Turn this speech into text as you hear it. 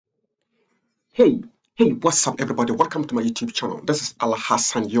Hey, what's up, everybody? Welcome to my YouTube channel. This is Al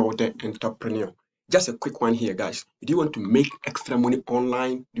Hassan, you're the entrepreneur. Just a quick one here, guys. Do you want to make extra money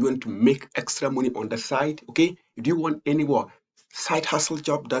online? Do you want to make extra money on the side? Okay, do you want any more side hustle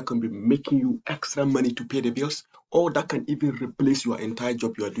job that can be making you extra money to pay the bills, or that can even replace your entire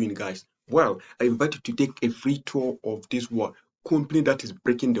job you are doing, guys? Well, I invite you to take a free tour of this company that is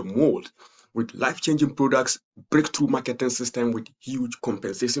breaking the mold with life-changing products, breakthrough marketing system with huge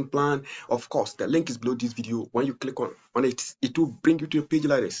compensation plan. Of course, the link is below this video. When you click on it, it will bring you to a page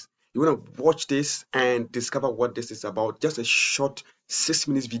like this. You want to watch this and discover what this is about. Just a short 6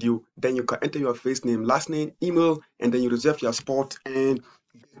 minutes video. Then you can enter your first name, last name, email, and then you reserve your spot and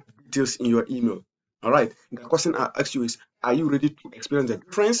details in your email. All right. The question I ask you is, are you ready to experience the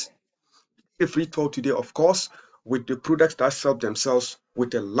difference? A free tour today, of course, with the products that sell themselves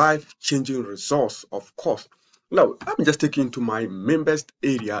with a life-changing resource, of course. Now, let me just take you into my members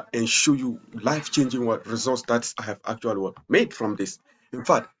area and show you life-changing results that I have actually made from this. In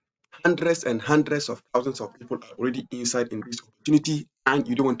fact, hundreds and hundreds of thousands of people are already inside in this opportunity, and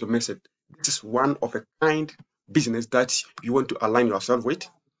you don't want to miss it. This is one of a kind business that you want to align yourself with,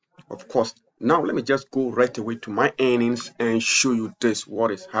 of course. Now, let me just go right away to my earnings and show you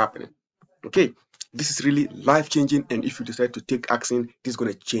what is happening. Okay, this is really life changing, and if you decide to take action, this is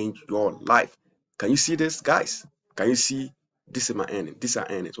going to change your life. Can you see this, guys? Can you see this is my earnings? These are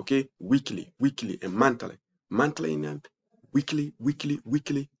earnings, okay? Weekly, and monthly, and weekly.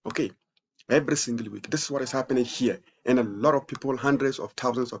 Okay, every single week. This is what is happening here, and a lot of people, hundreds of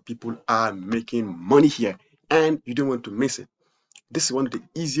thousands of people, are making money here, and you don't want to miss it. This is one of the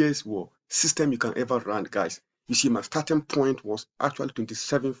easiest system you can ever run, guys. You see, my starting point was actually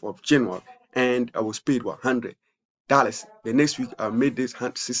 27th of January, and I was paid $100. The next week, I made this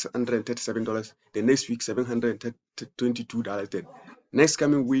 $637. The next week, $722. Then next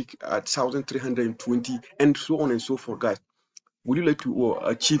coming week, at $1,320, and so on and so forth, guys. Would you like to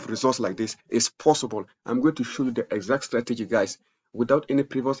achieve results like this? It's possible. I'm going to show you the exact strategy, guys. Without any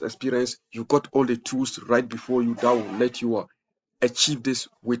previous experience, you got all the tools right before you that will let you achieve this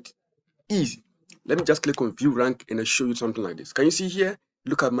with ease. Let me just click on view rank and I'll show you something like this. Can you see here?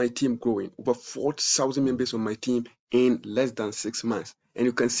 Look at my team growing. Over 4,000 members on my team in less than 6 months. And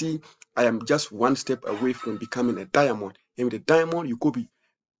you can see I am just one step away from becoming a diamond. And with a diamond, you're going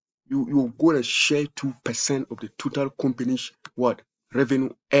to share 2% of the total company's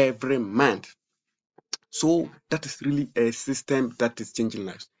revenue every month. So that is really a system that is changing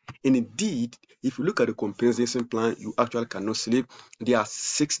lives. And indeed, if you look at the compensation plan, you actually cannot sleep. There are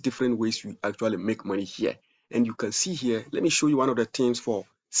 6 different ways you actually make money here. And you can see here, let me show you one of the things for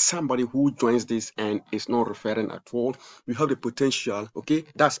somebody who joins this and is not referring at all. You have the potential, okay,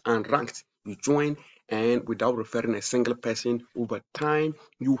 that's unranked. You join, and without referring a single person, over time,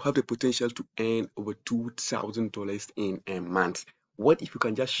 you have the potential to earn over $2,000 in a month. What if you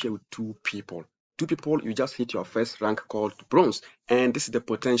can just share with 2 people? 2 people, you just hit your first rank called bronze, and this is the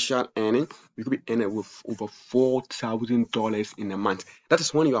potential earning. You could be earning with over $4,000 in a month. That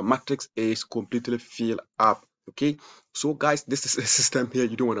is when your matrix is completely filled up. Okay, so guys, this is a system here.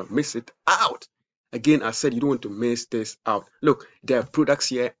 You don't want to miss it out. Again, I said you don't want to miss this out. Look, there are products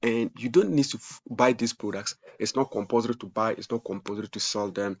here, and you don't need to buy these products. It's not compulsory to buy. It's not compulsory to sell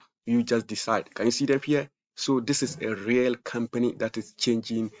them. You just decide. Can you see them here? So this is a real company that is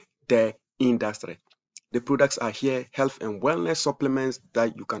changing the industry. The products are here, health and wellness supplements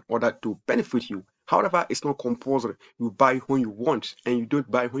that you can order to benefit you. However, it's not compulsory. You buy when you want, and you don't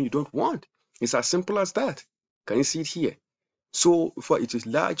buy when you don't want. It's as simple as that. Can you see it here? So for it is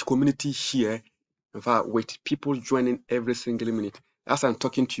large community here, in fact, with people joining every single minute. As I'm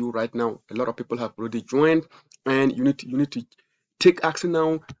talking to you right now, a lot of people have already joined, and you need to take action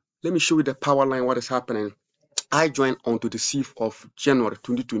now. Let me show you the power line, what is happening. I joined on to the 6th of January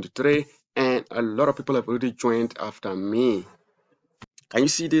 2023, and a lot of people have already joined after me. Can you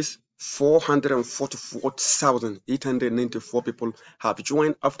see this? 444,894 people have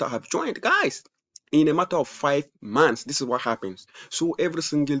joined after I have joined, guys. In a matter of 5 months, this is what happens. So every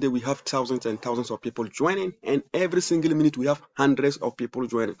single day we have thousands and thousands of people joining, and every single minute we have hundreds of people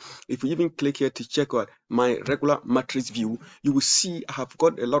joining. If you even click here to check out my regular matrix view, you will see I have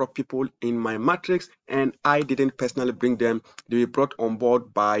got a lot of people in my matrix, and I didn't personally bring them. They were brought on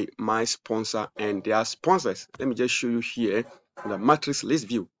board by my sponsor and their sponsors. Let me just show you here the matrix list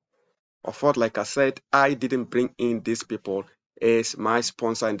view. Of what, like I said, I didn't bring in these people. As my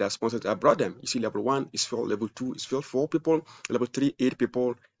sponsor and their sponsors, I brought them. You see, level 1 is filled, level 2 is filled 4 people, level 3 8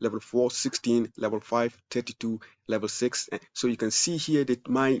 people, level 4 16, level 5 32, level 6. So you can see here that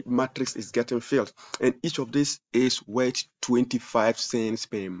my matrix is getting filled, and each of this is worth 25 cents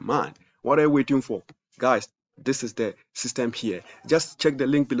per month. What are you waiting for? Guys, this is the system here. Just check the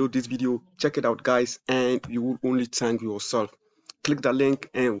link below this video. Check it out, guys, and you will only thank yourself. Click the link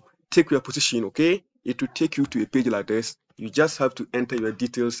and take your position, okay? It will take you to a page like this. You just have to enter your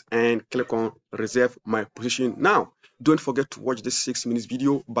details and click on reserve my position. Now, don't forget to watch this 6 minutes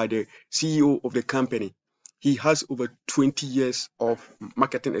video by the CEO of the company. He has over 20 years of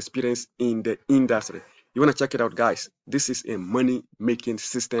marketing experience in the industry. You want to check it out, guys. This is a money making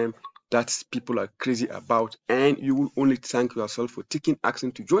system that people are crazy about, and you will only thank yourself for taking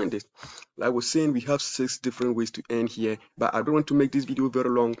action to join this. Like I was saying, we have 6 different ways to earn here, but I don't want to make this video very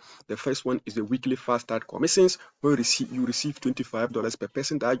long. The first one is the weekly fast start commissions, where you receive $25 per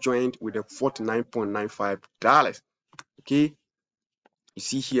person that joined with a $49.95. Okay, you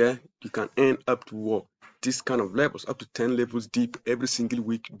see here, you can earn up to this kind of levels, up to 10 levels deep every single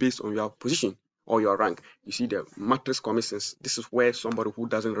week based on your position or your rank. You see the matrix commissions. This is where somebody who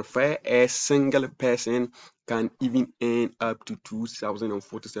doesn't refer a single person can even earn up to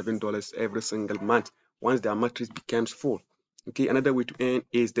 $2,047 every single month once their matrix becomes full. Okay, another way to earn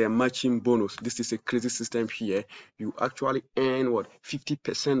is the matching bonus. This is a crazy system here. You actually earn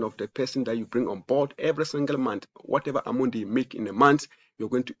 50% of the person that you bring on board every single month. Whatever amount they make in a month, you're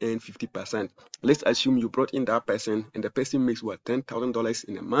going to earn 50%. Let's assume you brought in that person and the person makes $10,000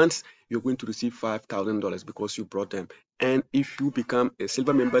 in a month. You're going to receive $5,000 because you brought them. And if you become a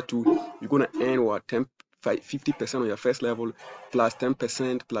silver member too, you're going to earn 50% on your first level, plus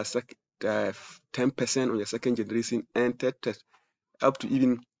 10% plus 10% on your second generation, and third up to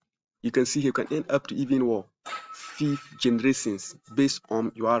even, you can see here, you can earn up to even 5th generations based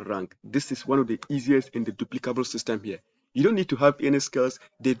on your rank. This is one of the easiest and the duplicable system here. You don't need to have any skills.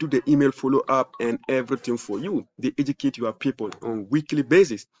 They do the email follow-up and everything for you. They educate your people on weekly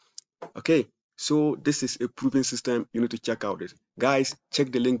basis. Okay, so this is a proven system. You need to check out this. Guys, check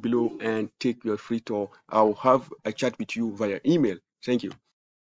the link below and take your free tour. I'll have a chat with you via email. Thank you.